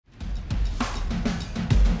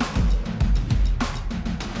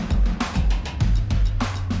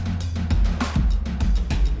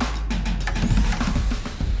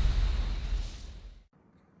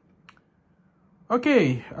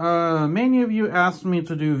Okay, many of you asked me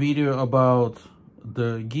to do a video about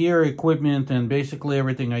the gear, equipment, and basically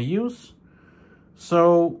everything I use.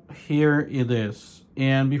 So here it is.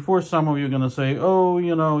 And before some of you are going to say, oh,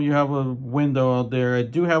 you have a window out there. I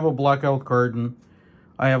do have a blackout curtain.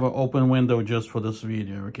 I have an open window just for this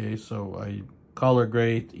video, okay? So I color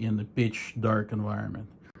grade in the pitch dark environment.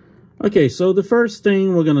 Okay, so the first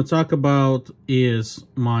thing we're going to talk about is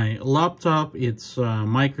my laptop. It's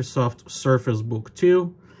Microsoft Surface Book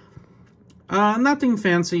 2. Nothing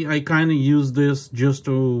fancy. I kind of use this just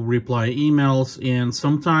to reply emails, and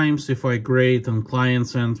sometimes if I grade and client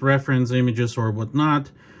send reference images or whatnot,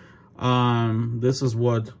 this is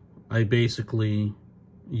what I basically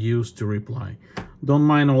use to reply. Don't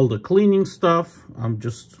mind all the cleaning stuff. I'm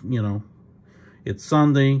just, it's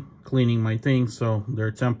Sunday, cleaning my things, so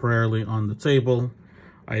they're temporarily on the table.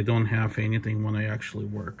 I don't have anything when I actually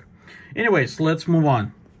work. Anyways, let's move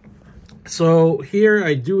on. So here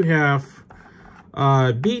I do have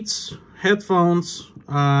Beats headphones.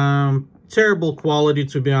 Terrible quality,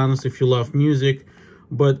 to be honest, if you love music,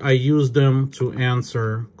 but I use them to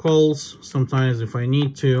answer calls sometimes if I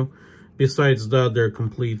need to. Besides that, they're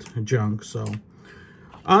complete junk. So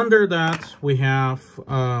under that, we have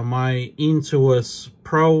my Intuos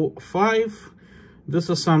Pro 5. This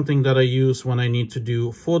is something that I use when I need to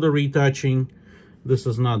do photo retouching. This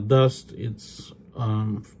is not dust, it's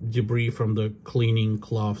debris from the cleaning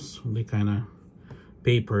cloths. They kind of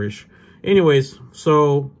paperish. Anyways,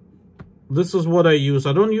 so this is what I use.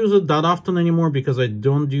 I don't use it that often anymore because I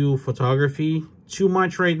don't do photography too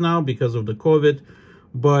much right now because of the COVID,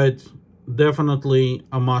 but definitely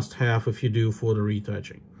a must-have if you do photo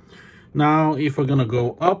retouching. Now, if we're gonna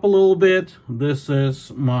go up a little bit, this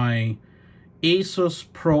is my Asus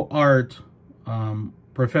ProArt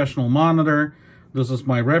professional monitor. This is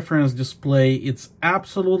my reference display. It's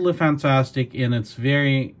absolutely fantastic, and it's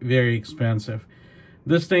very, very expensive.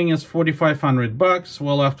 This thing is $4,500.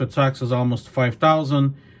 Well, after taxes, almost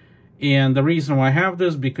 5,000. And the reason why I have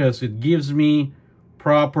this because it gives me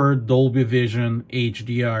proper Dolby Vision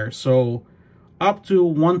HDR. So up to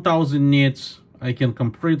 1000 nits, I can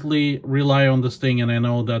completely rely on this thing, and I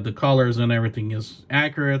know that the colors and everything is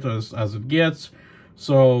accurate as it gets.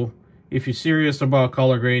 So if you're serious about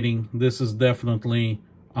color grading, this is definitely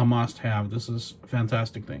a must-have. This is a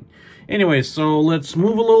fantastic thing. Anyway, so let's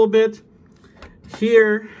move a little bit.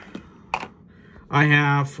 Here I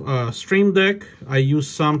have a Stream Deck. I use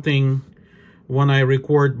something when I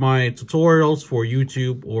record my tutorials for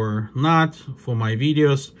YouTube or not for my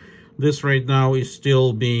videos. This right now is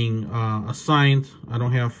still being assigned. I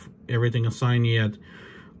don't have everything assigned yet,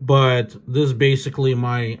 but this is basically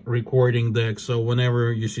my recording deck. So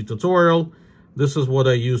whenever you see tutorial, this is what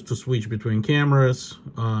I use to switch between cameras,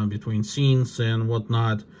 between scenes and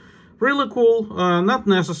whatnot. Really cool, not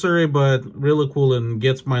necessary, but really cool, and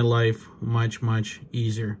gets my life much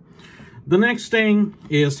easier. The next thing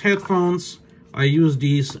is headphones. I use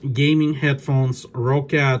these gaming headphones,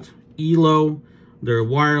 Roccat Elo. They're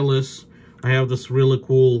wireless. I have this really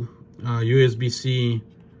cool USB-C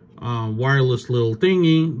wireless little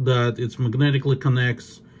thingy that it's magnetically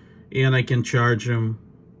connects, and I can charge them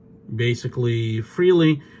basically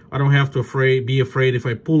freely. I don't have to be afraid if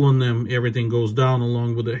I pull on them, everything goes down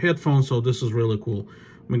along with the headphones. So this is really cool.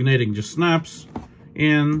 Magnetic just snaps,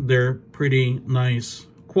 and they're pretty nice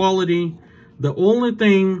quality. The only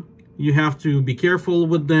thing you have to be careful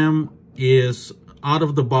with them is out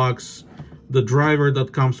of the box, the driver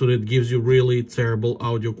that comes with it gives you really terrible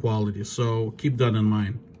audio quality. So keep that in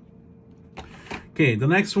mind. Okay, the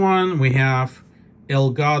next one we have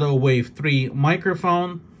Elgato Wave 3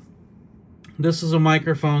 microphone. This is a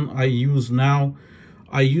microphone I use now.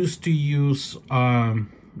 I used to use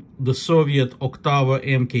the Soviet Octava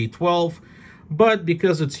MK12, but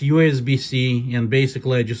because it's USB-C and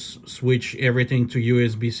basically I just switch everything to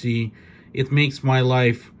USB-C, it makes my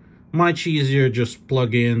life much easier. Just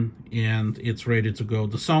plug in and it's ready to go.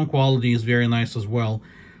 The sound quality is very nice as well.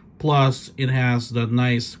 Plus it has that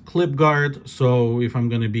nice clip guard, so if I'm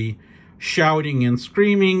going to be shouting and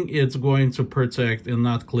screaming, it's going to protect and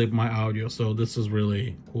not clip my audio. So this is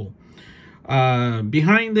really cool.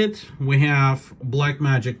 Behind it we have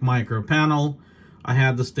Blackmagic micro panel. I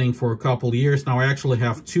had this thing for a couple years now. I actually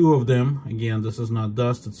have two of them. Again, this is not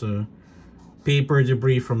dust, it's a paper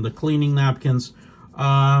debris from the cleaning napkins.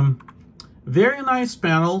 Very nice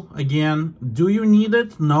panel. Again, do you need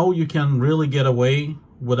it? No, you can really get away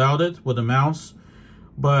without it with a mouse,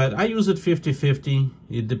 but I use it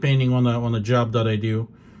 50-50 depending on the job that I do.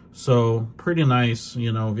 So pretty nice,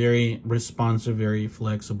 very responsive, very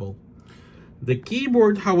flexible. The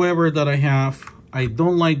keyboard, however, that I have, I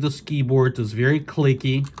don't like this keyboard. It's very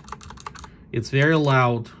clicky. It's very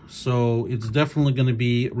loud, so it's definitely going to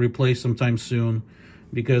be replaced sometime soon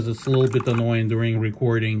because it's a little bit annoying during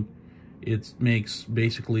recording. It makes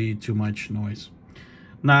basically too much noise.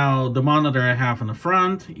 Now, the monitor I have in the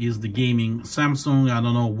front is the gaming Samsung. I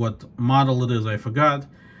don't know what model it is, I forgot.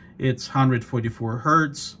 It's 144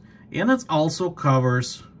 Hertz, and it also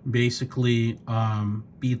covers basically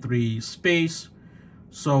P3 space.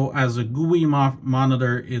 So as a GUI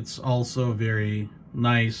monitor, it's also very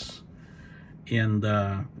nice and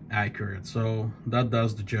accurate. So that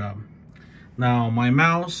does the job. Now, my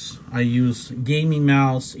mouse, I use gaming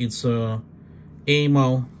mouse. It's a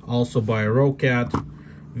AMO, also by Rocat.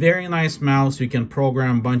 Very nice mouse. You can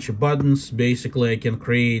program a bunch of buttons. Basically, I can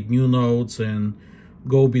create new nodes and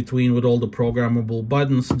go between with all the programmable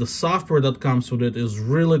buttons. The software that comes with it is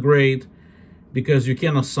really great because you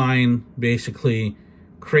can assign basically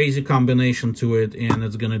crazy combination to it, and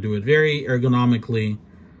it's gonna do it very ergonomically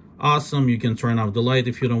awesome. You can turn off the light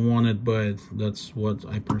if you don't want it, but that's what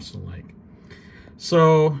I personally like.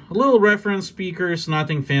 So, a little reference speakers,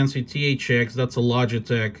 nothing fancy. THX, that's a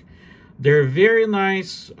Logitech. They're very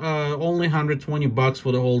nice, only 120 bucks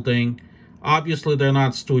for the whole thing. Obviously, they're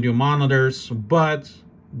not studio monitors, but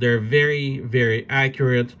they're very, very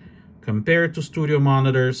accurate compared to studio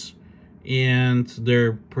monitors, and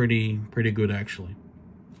they're pretty good actually.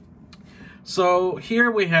 So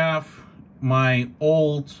here we have my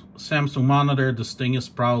old Samsung monitor. This thing is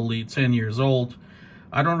probably 10 years old.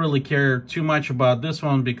 I don't really care too much about this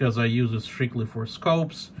one because I use it strictly for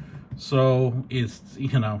scopes. So it's,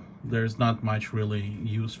 you know, there's not much really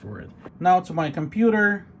use for it. Now to my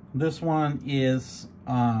computer. This one is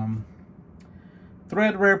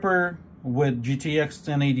Threadripper with GTX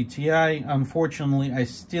 1080 Ti. Unfortunately, I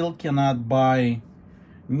still cannot buy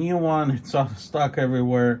new one. It's out of stock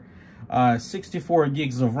everywhere. 64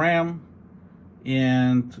 gigs of RAM.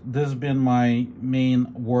 And this has been my main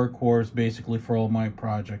workhorse basically for all my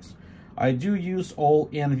projects. I do use all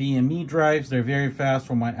NVMe drives. They're very fast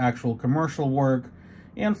for my actual commercial work.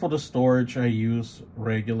 And for the storage, I use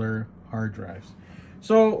regular hard drives.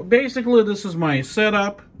 So basically, this is my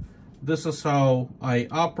setup. This is how I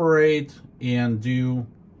operate and do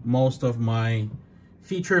most of my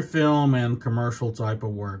feature film and commercial type of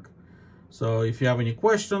work. So if you have any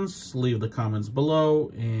questions, leave the comments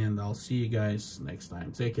below, and I'll see you guys next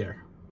time. Take care.